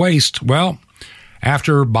go to waste. Well,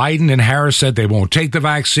 after Biden and Harris said they won't take the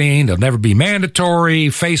vaccine, it'll never be mandatory,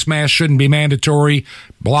 face masks shouldn't be mandatory,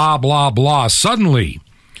 blah, blah, blah. Suddenly,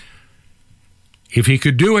 if he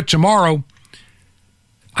could do it tomorrow,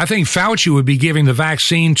 I think Fauci would be giving the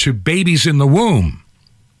vaccine to babies in the womb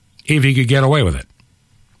if he could get away with it.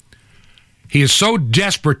 He is so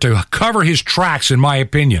desperate to cover his tracks, in my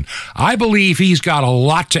opinion. I believe he's got a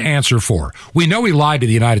lot to answer for. We know he lied to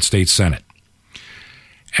the United States Senate.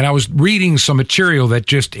 And I was reading some material that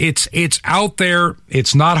just, it's out there.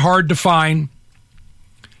 It's not hard to find.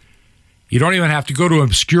 You don't even have to go to an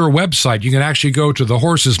obscure website. You can actually go to the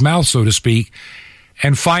horse's mouth, so to speak,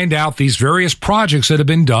 and find out these various projects that have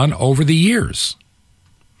been done over the years.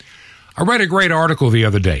 I read a great article the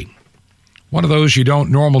other day. One of those you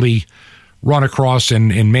don't normally run across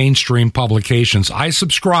in mainstream publications. I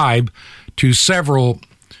subscribe to several,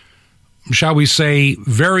 shall we say,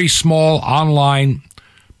 very small online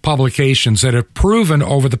publications that have proven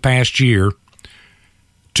over the past year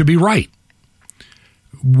to be right.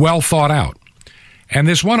 Well thought out. And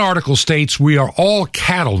this one article states we are all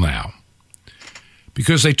cattle now,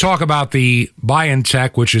 because they talk about the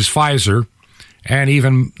BioNTech, which is Pfizer, and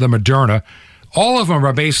even the Moderna. All of them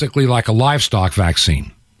are basically like a livestock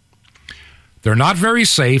vaccine. They're not very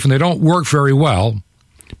safe and they don't work very well,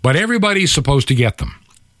 but everybody's supposed to get them.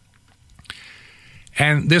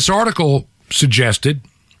 And this article suggested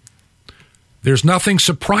there's nothing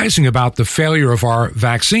surprising about the failure of our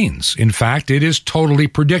vaccines. In fact, it is totally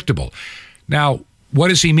predictable. Now, what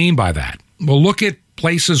does he mean by that? Well, look at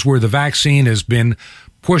places where the vaccine has been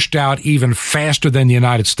pushed out even faster than the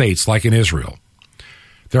United States, like in Israel.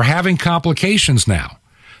 They're having complications now.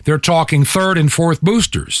 They're talking third and fourth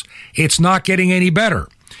boosters. It's not getting any better.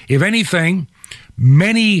 If anything,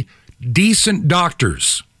 Many decent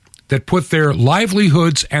doctors that put their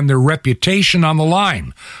livelihoods and their reputation on the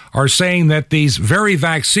line are saying that these very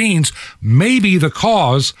vaccines may be the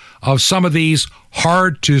cause of some of these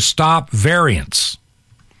hard-to-stop variants.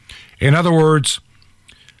 In other words,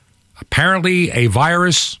 apparently a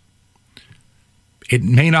virus, it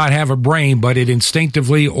may not have a brain, but it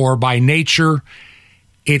instinctively or by nature,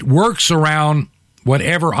 it works around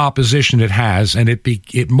whatever opposition it has, and it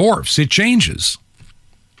morphs, it changes.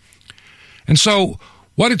 And so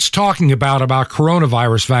what it's talking about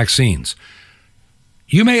coronavirus vaccines,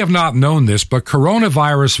 you may have not known this, but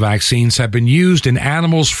coronavirus vaccines have been used in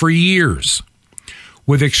animals for years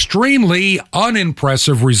with extremely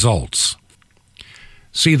unimpressive results.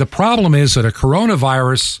 See, the problem is that a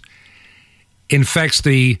coronavirus infects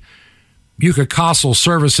the mucocosal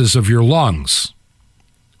surfaces of your lungs,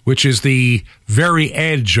 which is the very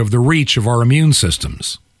edge of the reach of our immune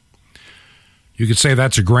systems. You could say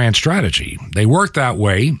that's a grand strategy. They work that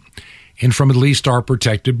way and from at least our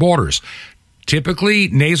protected borders. Typically,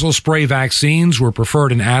 nasal spray vaccines were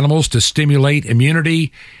preferred in animals to stimulate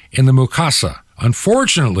immunity in the mucosa.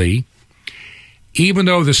 Unfortunately, even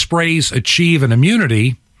though the sprays achieve an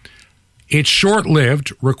immunity, it's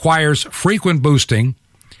short-lived, requires frequent boosting,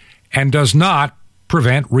 and does not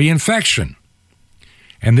prevent reinfection.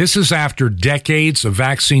 And this is after decades of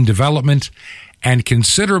vaccine development and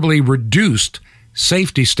considerably reduced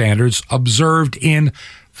safety standards observed in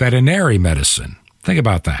veterinary medicine. Think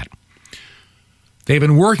about that. They've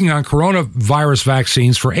been working on coronavirus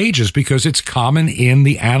vaccines for ages because it's common in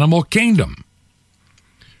the animal kingdom.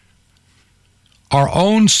 Our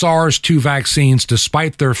own SARS-2 vaccines,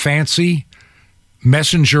 despite their fancy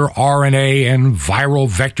messenger RNA and viral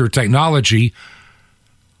vector technology,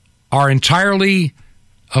 are entirely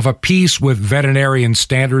of a piece with veterinarian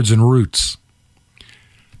standards and roots.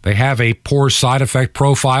 They have a poor side effect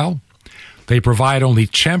profile. They provide only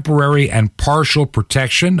temporary and partial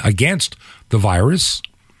protection against the virus.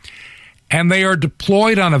 And they are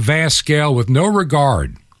deployed on a vast scale with no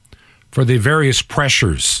regard for the various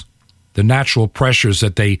pressures, the natural pressures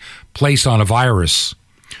that they place on a virus,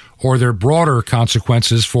 or their broader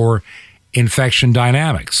consequences for infection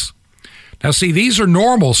dynamics. Now, see, these are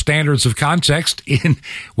normal standards of context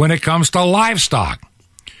when it comes to livestock,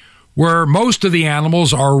 where most of the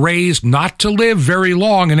animals are raised not to live very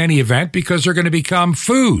long in any event because they're going to become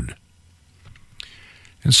food.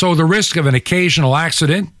 And so the risk of an occasional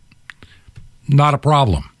accident, not a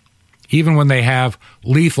problem, even when they have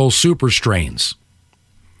lethal super strains.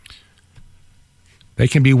 They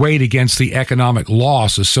can be weighed against the economic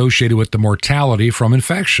loss associated with the mortality from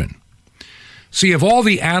infection. See, of all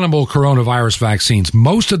the animal coronavirus vaccines,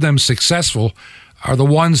 most of them successful are the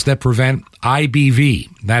ones that prevent IBV.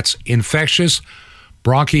 That's infectious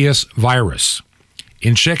bronchitis virus.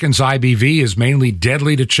 In chickens, IBV is mainly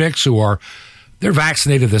deadly to chicks they're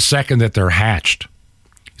vaccinated the second that they're hatched.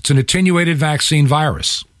 It's an attenuated vaccine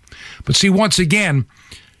virus. But see, once again,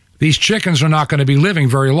 these chickens are not going to be living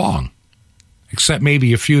very long, except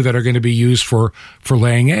maybe a few that are going to be used for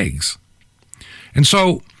laying eggs. And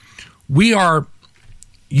so we are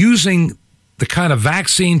using the kind of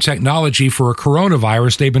vaccine technology for a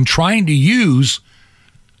coronavirus they've been trying to use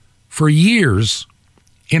for years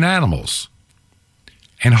in animals,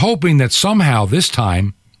 and hoping that somehow this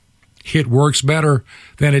time it works better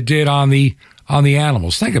than it did on the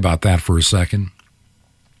animals. Think about that for a second.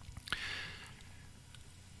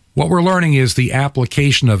 What we're learning is the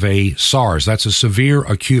application of a SARS, that's a severe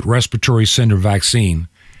acute respiratory syndrome vaccine,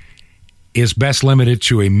 is best limited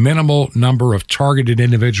to a minimal number of targeted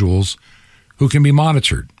individuals who can be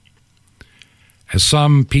monitored. As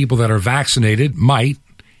some people that are vaccinated might,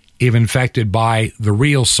 if infected by the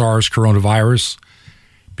real SARS coronavirus,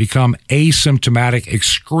 become asymptomatic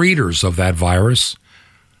excretors of that virus,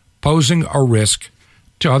 posing a risk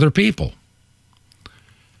to other people.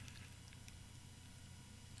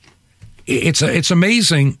 It's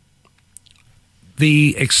amazing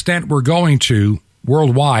the extent we're going to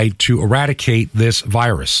worldwide to eradicate this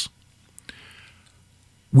virus.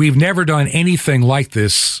 We've never done anything like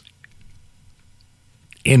this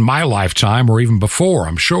in my lifetime or even before,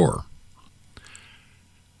 I'm sure.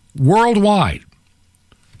 Worldwide,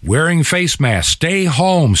 wearing face masks, stay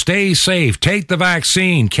home, stay safe, take the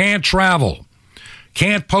vaccine, can't travel,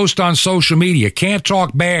 can't post on social media, can't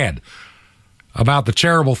talk bad about the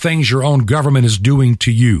terrible things your own government is doing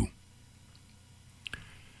to you.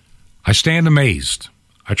 I stand amazed.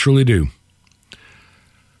 I truly do.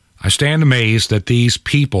 I stand amazed that these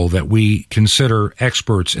people that we consider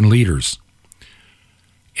experts and leaders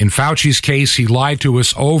In Fauci's case, he lied to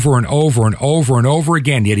us over and over and over and over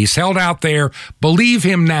again, yet he's held out there. Believe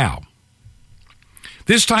him now.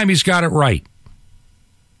 This time he's got it right.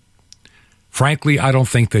 Frankly, I don't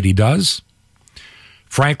think that he does.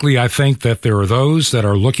 Frankly, I think that there are those that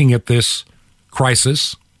are looking at this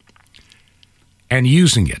crisis and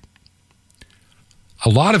using it. A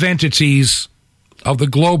lot of entities of the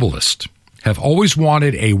globalist have always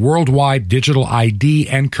wanted a worldwide digital ID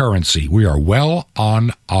and currency. We are well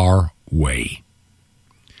on our way.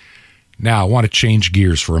 Now, I want to change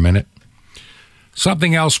gears for a minute.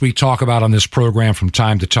 Something else we talk about on this program from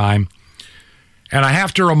time to time, and I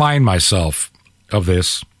have to remind myself of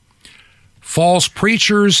this: false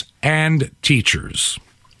preachers and teachers.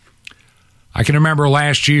 I can remember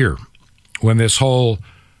last year when this whole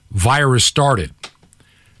virus started.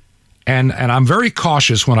 And I'm very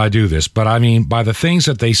cautious when I do this, but I mean, by the things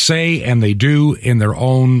that they say and they do in their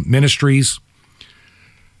own ministries,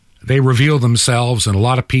 they reveal themselves, and a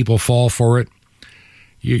lot of people fall for it.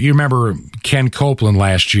 You remember Ken Copeland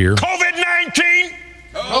last year. COVID-19!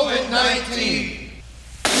 COVID-19!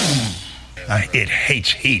 It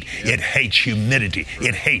hates heat. It hates humidity.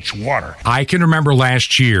 It hates water. I can remember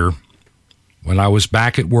last year when I was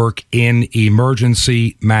back at work in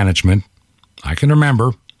emergency management. I can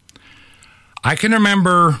remember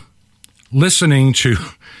listening to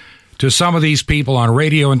some of these people on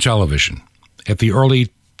radio and television at the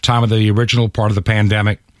early time of the original part of the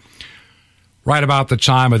pandemic, right about the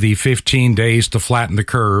time of the 15 days to flatten the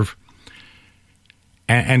curve.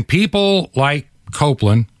 And people like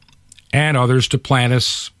Copeland and others,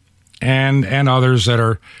 Duplantis and others that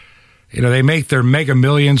are, they make their mega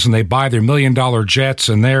millions and they buy their $1 million jets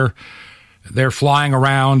and they're flying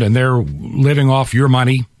around and they're living off your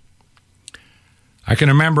money. I can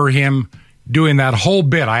remember him doing that whole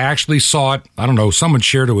bit. I actually saw it. I don't know. Someone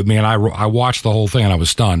shared it with me, and I watched the whole thing, and I was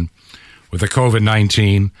stunned with the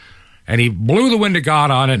COVID-19. And he blew the wind of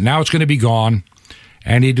God on it. Now it's going to be gone.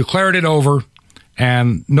 And he declared it over,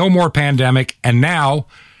 and no more pandemic. And now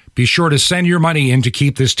be sure to send your money in to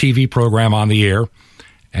keep this TV program on the air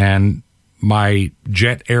and my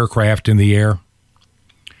jet aircraft in the air.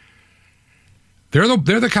 They're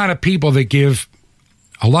the kind of people that give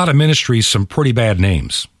a lot of ministries some pretty bad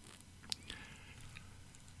names.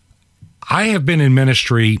 I have been in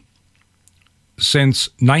ministry since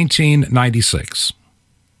 1996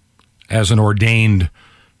 as an ordained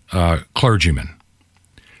clergyman.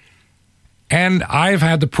 And I've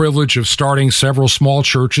had the privilege of starting several small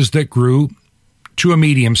churches that grew to a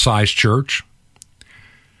medium-sized church.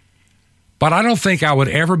 But I don't think I would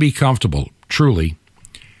ever be comfortable, truly,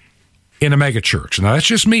 in a mega church. Now, that's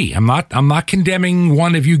just me. I'm not condemning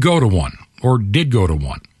one if you go to one or did go to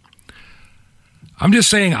one. I'm just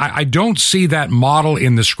saying I don't see that model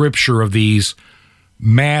in the scripture of these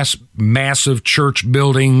massive church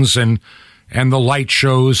buildings and the light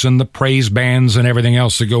shows and the praise bands and everything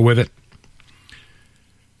else that go with it.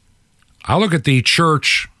 I look at the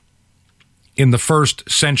church in the first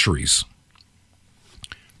centuries,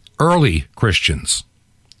 early Christians.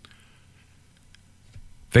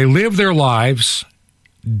 They lived their lives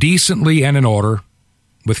decently and in order,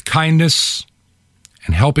 with kindness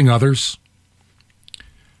and helping others.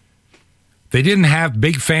 They didn't have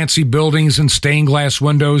big fancy buildings and stained glass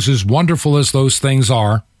windows, as wonderful as those things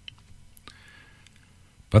are.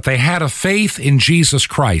 But they had a faith in Jesus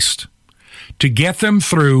Christ to get them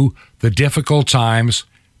through the difficult times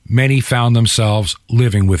many found themselves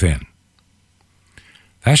living within.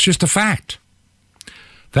 That's just a fact.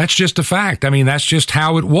 That's just a fact. I mean, that's just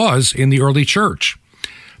how it was in the early church.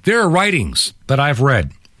 There are writings that I've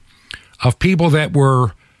read of people that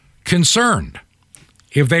were concerned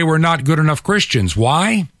if they were not good enough Christians.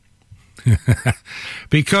 Why?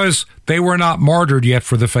 Because they were not martyred yet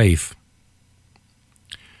for the faith.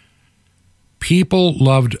 People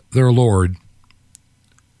loved their Lord.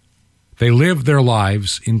 They lived their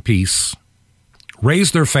lives in peace,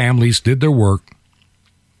 raised their families, did their work,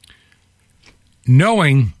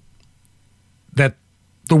 knowing that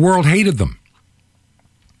the world hated them.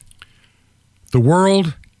 The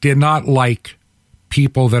world did not like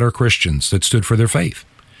people that are Christians, that stood for their faith.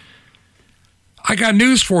 I got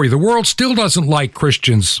news for you. The world still doesn't like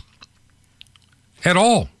Christians at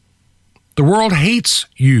all. The world hates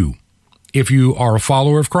you if you are a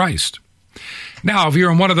follower of Christ. Now, if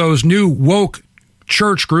you're in one of those new woke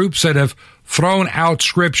church groups that have thrown out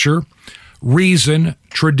Scripture, reason,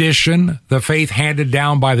 tradition, the faith handed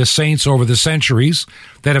down by the saints over the centuries,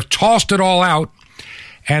 that have tossed it all out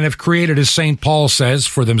and have created, as St. Paul says,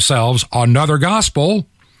 for themselves, another gospel,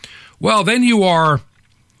 well, then you are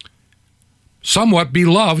somewhat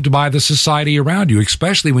beloved by the society around you,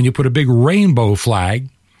 especially when you put a big rainbow flag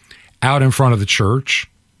out in front of the church.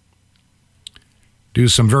 Do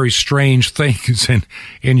some very strange things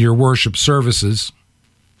in your worship services.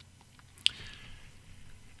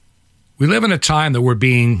 We live in a time that we're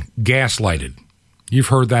being gaslighted. You've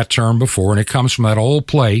heard that term before, and it comes from that old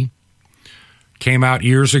play. Came out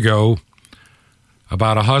years ago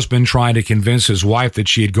about a husband trying to convince his wife that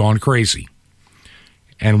she had gone crazy.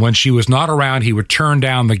 And when she was not around, he would turn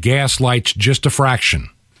down the gas lights just a fraction.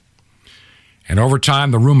 And over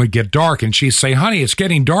time, the room would get dark, and she'd say, honey, it's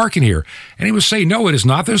getting dark in here. And he would say, no, it is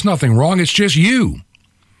not. There's nothing wrong. It's just you.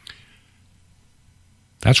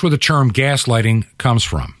 That's where the term gaslighting comes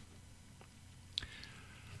from.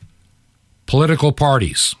 Political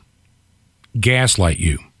parties gaslight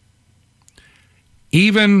you.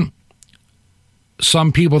 Even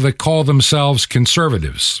some people that call themselves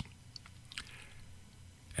conservatives.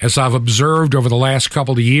 As I've observed over the last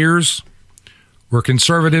couple of years, were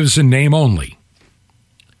conservatives in name only.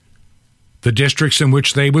 The districts in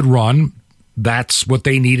which they would run, that's what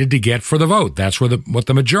they needed to get for the vote. That's what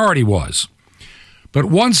the majority was. But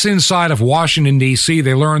once inside of Washington, D.C.,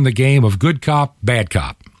 they learned the game of good cop, bad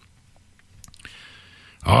cop.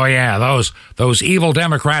 Oh, yeah, those evil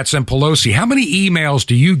Democrats and Pelosi. How many emails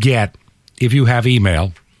do you get, if you have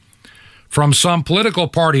email, from some political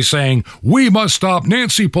party saying, we must stop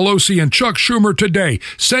Nancy Pelosi and Chuck Schumer today.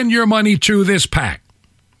 Send your money to this PAC.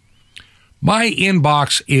 My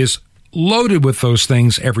inbox is loaded with those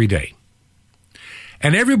things every day.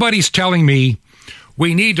 And everybody's telling me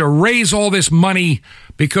we need to raise all this money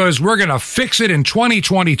because we're going to fix it in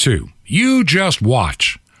 2022. You just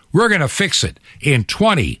watch. We're going to fix it in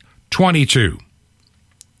 2022.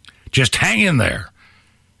 Just hang in there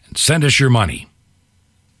and send us your money.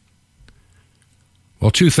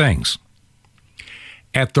 Well, two things.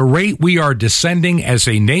 At the rate we are descending as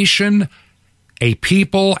a nation, a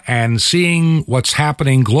people, and seeing what's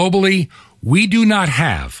happening globally, we do not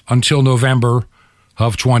have until November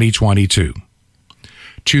of 2022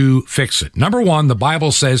 to fix it. Number one, the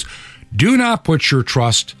Bible says, do not put your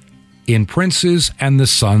trust in princes and the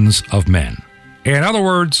sons of men. In other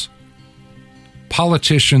words,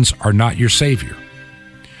 politicians are not your savior.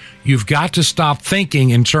 You've got to stop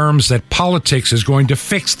thinking in terms that politics is going to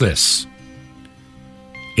fix this.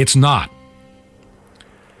 It's not.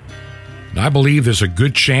 And I believe there's a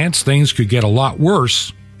good chance things could get a lot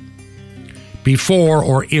worse before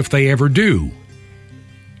or if they ever do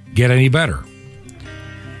get any better.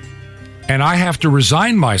 And I have to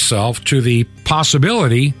resign myself to the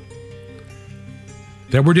possibility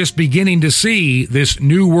that we're just beginning to see this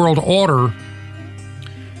new world order.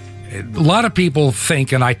 A lot of people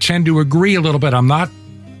think, and I tend to agree a little bit, I'm not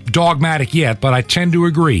dogmatic yet, but I tend to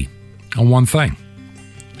agree on one thing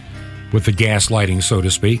with the gaslighting, so to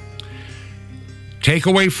speak. Take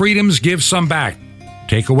away freedoms, give some back.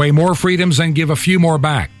 Take away more freedoms and give a few more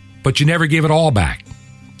back. But you never give it all back.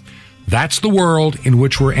 That's the world in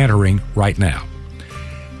which we're entering right now.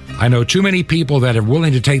 I know too many people that are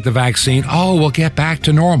willing to take the vaccine. Oh, we'll get back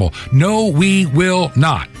to normal. No, we will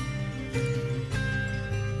not.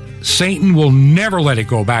 Satan will never let it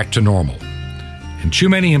go back to normal. And too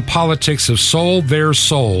many in politics have sold their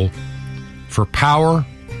soul for power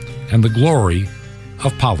and the glory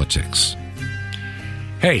of politics.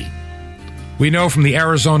 Hey, we know from the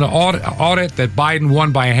Arizona audit that Biden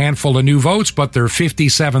won by a handful of new votes, but there are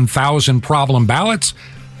 57,000 problem ballots.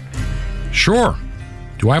 Sure.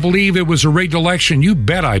 Do I believe it was a rigged election? You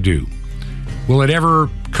bet I do. Will it ever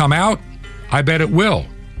come out? I bet it will.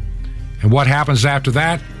 And what happens after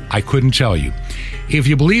that? I couldn't tell you. If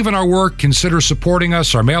you believe in our work, consider supporting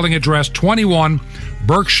us. Our mailing address, 21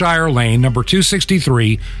 Berkshire Lane, number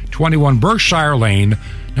 263, 21 Berkshire Lane,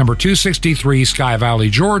 number 263, Sky Valley,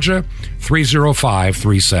 Georgia,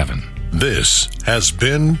 30537. This has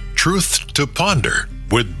been Truth to Ponder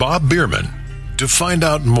with Bob Bierman. To find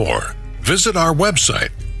out more, visit our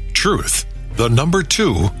website, truth,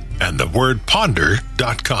 2, and the word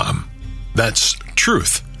ponder.com. That's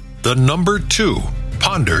truth, 2,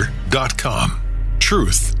 ponder.com.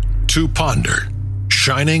 Truth to Ponder,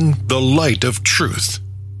 shining the light of truth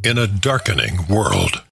in a darkening world.